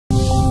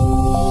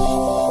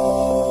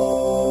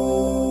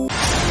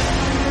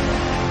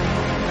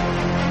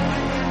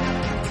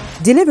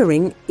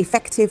delivering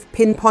effective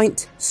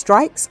pinpoint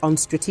strikes on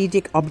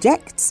strategic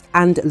objects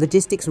and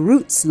logistics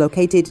routes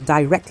located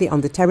directly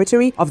on the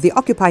territory of the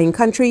occupying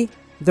country,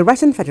 the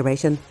Russian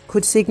Federation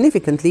could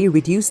significantly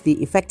reduce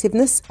the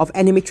effectiveness of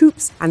enemy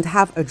troops and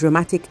have a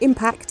dramatic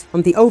impact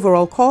on the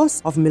overall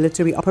course of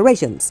military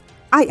operations,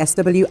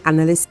 ISW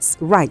analysts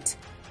write.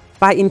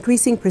 By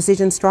increasing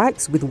precision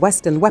strikes with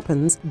Western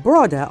weapons,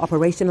 broader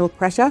operational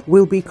pressure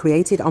will be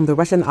created on the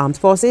Russian armed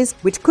forces,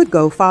 which could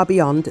go far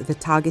beyond the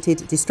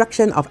targeted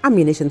destruction of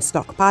ammunition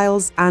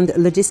stockpiles and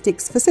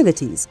logistics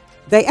facilities,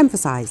 they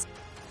emphasize.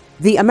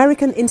 The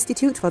American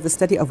Institute for the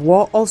Study of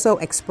War also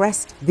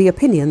expressed the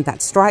opinion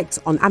that strikes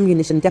on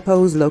ammunition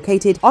depots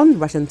located on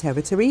Russian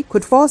territory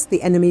could force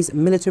the enemy's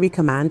military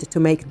command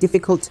to make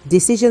difficult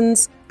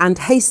decisions and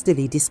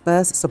hastily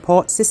disperse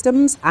support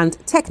systems and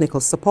technical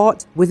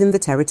support within the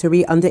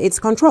territory under its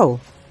control.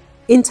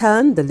 In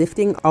turn, the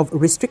lifting of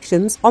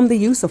restrictions on the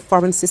use of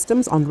foreign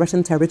systems on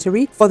Russian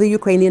territory for the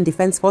Ukrainian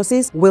Defense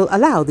Forces will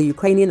allow the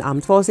Ukrainian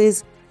Armed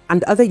Forces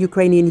and other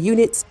Ukrainian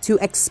units to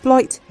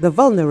exploit the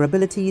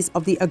vulnerabilities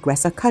of the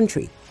aggressor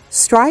country.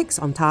 Strikes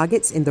on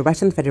targets in the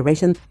Russian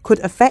Federation could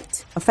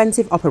affect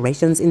offensive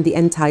operations in the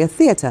entire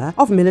theater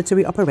of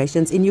military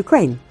operations in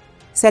Ukraine,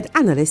 said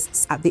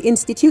analysts at the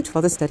Institute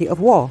for the Study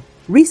of War.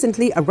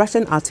 Recently, a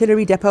Russian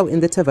artillery depot in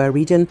the Tver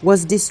region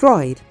was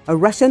destroyed. A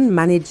Russian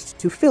managed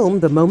to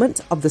film the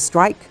moment of the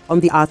strike on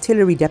the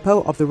artillery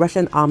depot of the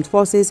Russian Armed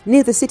Forces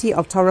near the city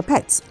of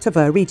Toropets,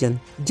 Tver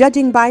region.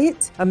 Judging by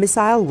it, a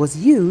missile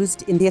was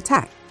used in the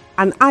attack.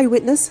 An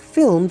eyewitness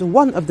filmed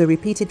one of the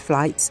repeated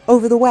flights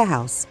over the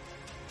warehouse.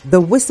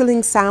 The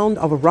whistling sound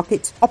of a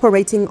rocket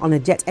operating on a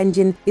jet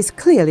engine is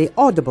clearly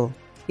audible.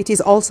 It is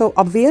also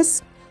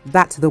obvious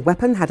that the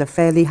weapon had a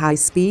fairly high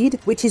speed,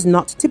 which is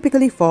not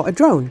typically for a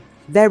drone.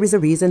 There is a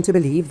reason to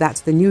believe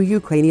that the new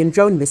Ukrainian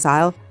drone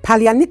missile,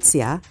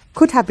 Palyanitsia,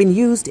 could have been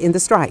used in the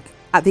strike.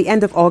 At the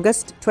end of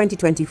August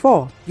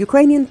 2024,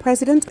 Ukrainian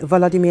President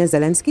Volodymyr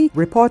Zelenski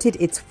reported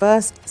its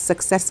first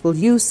successful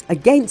use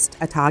against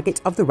a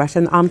target of the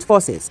Russian armed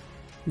forces.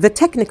 The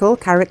technical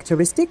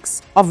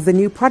characteristics of the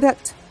new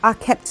product are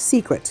kept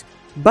secret,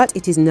 but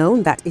it is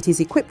known that it is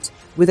equipped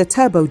with a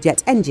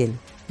turbojet engine.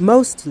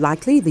 Most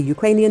likely, the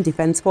Ukrainian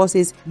Defense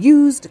Forces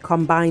used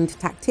combined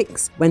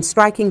tactics when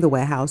striking the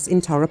warehouse in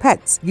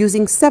Toropets,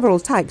 using several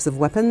types of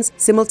weapons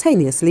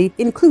simultaneously,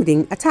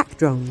 including attack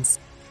drones.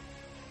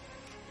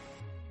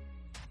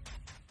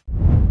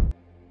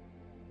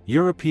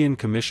 European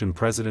Commission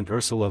President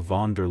Ursula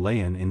von der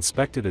Leyen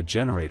inspected a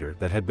generator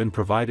that had been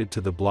provided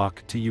to the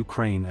bloc to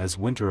Ukraine as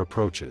winter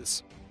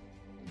approaches.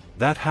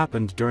 That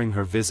happened during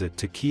her visit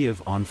to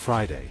Kyiv on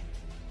Friday.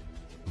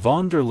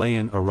 Von der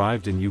Leyen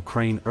arrived in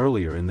Ukraine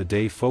earlier in the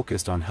day,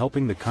 focused on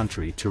helping the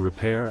country to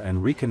repair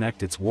and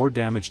reconnect its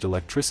war-damaged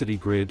electricity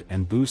grid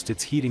and boost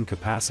its heating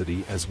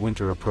capacity as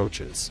winter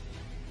approaches.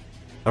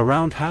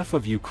 Around half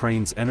of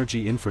Ukraine's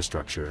energy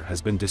infrastructure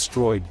has been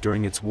destroyed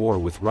during its war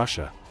with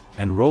Russia,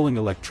 and rolling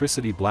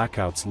electricity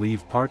blackouts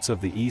leave parts of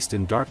the east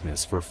in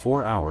darkness for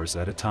 4 hours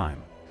at a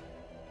time.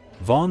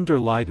 Von der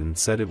Leyen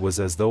said it was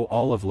as though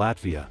all of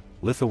Latvia,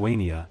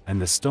 Lithuania,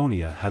 and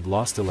Estonia had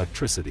lost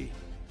electricity.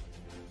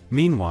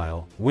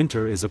 Meanwhile,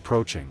 winter is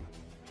approaching.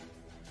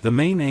 The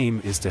main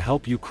aim is to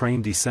help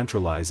Ukraine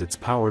decentralize its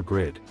power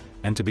grid,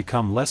 and to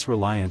become less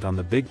reliant on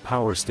the big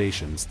power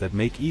stations that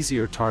make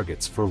easier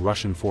targets for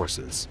Russian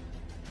forces.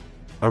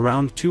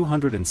 Around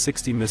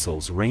 260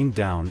 missiles rained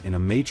down in a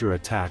major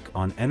attack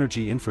on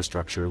energy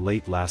infrastructure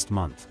late last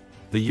month.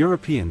 The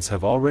Europeans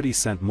have already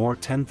sent more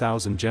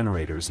 10,000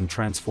 generators and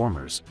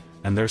transformers,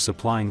 and they're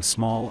supplying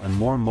small and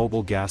more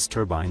mobile gas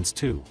turbines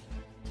too.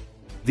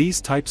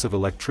 These types of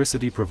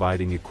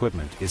electricity-providing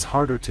equipment is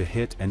harder to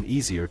hit and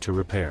easier to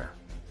repair.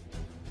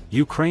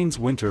 Ukraine's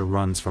winter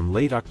runs from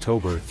late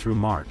October through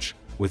March,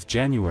 with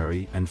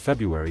January and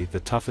February the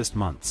toughest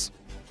months.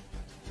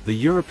 The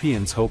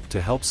Europeans hope to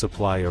help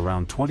supply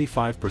around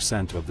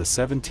 25% of the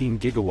 17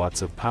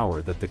 gigawatts of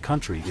power that the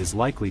country is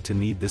likely to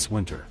need this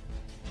winter.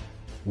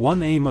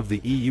 One aim of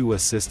the EU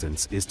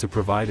assistance is to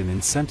provide an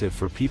incentive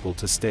for people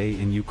to stay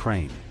in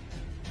Ukraine.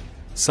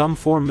 Some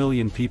 4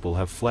 million people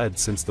have fled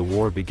since the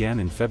war began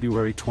in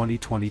February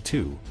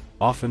 2022,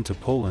 often to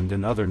Poland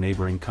and other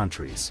neighboring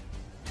countries.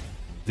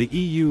 The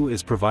EU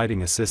is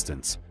providing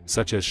assistance,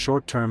 such as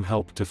short-term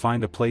help to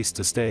find a place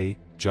to stay,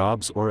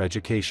 jobs or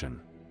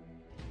education.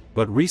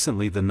 But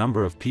recently the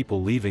number of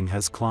people leaving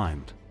has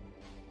climbed.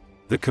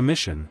 The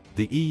Commission,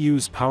 the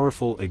EU's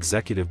powerful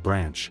executive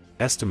branch,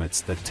 estimates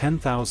that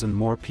 10,000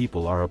 more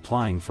people are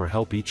applying for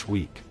help each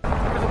week.